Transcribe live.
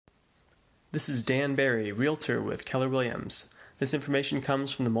This is Dan Barry, Realtor with Keller Williams. This information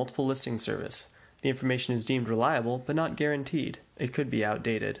comes from the Multiple Listing Service. The information is deemed reliable, but not guaranteed. It could be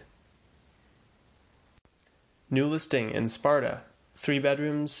outdated. New listing in Sparta. 3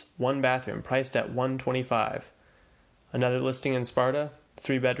 bedrooms, 1 bathroom, priced at $125,000. Another listing in Sparta.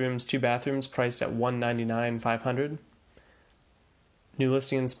 3 bedrooms, 2 bathrooms, priced at $199,500. New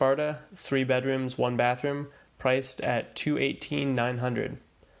listing in Sparta. 3 bedrooms, 1 bathroom, priced at $218,900.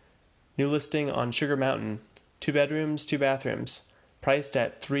 New listing on Sugar Mountain, 2 bedrooms, 2 bathrooms, priced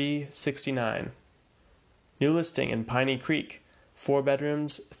at $369,000. New listing in Piney Creek, 4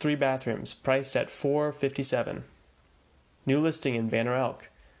 bedrooms, 3 bathrooms, priced at $457,000. New listing in Banner Elk,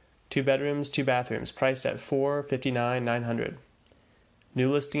 2 bedrooms, 2 bathrooms, priced at $459,900.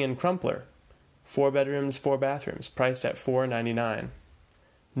 New listing in Crumpler, 4 bedrooms, 4 bathrooms, priced at $499,000.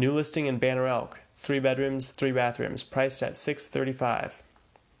 New listing in Banner Elk, 3 bedrooms, 3 bathrooms, priced at $635,000.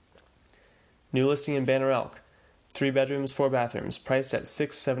 New listing in Banner Elk, 3 bedrooms, 4 bathrooms, priced at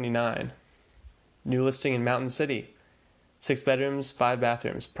 $679,000. New listing in Mountain City, 6 bedrooms, 5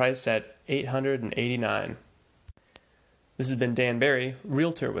 bathrooms, priced at $889,000. This has been Dan Barry,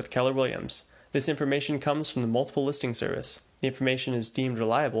 Realtor with Keller Williams. This information comes from the Multiple Listing Service. The information is deemed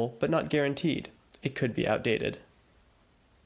reliable, but not guaranteed. It could be outdated.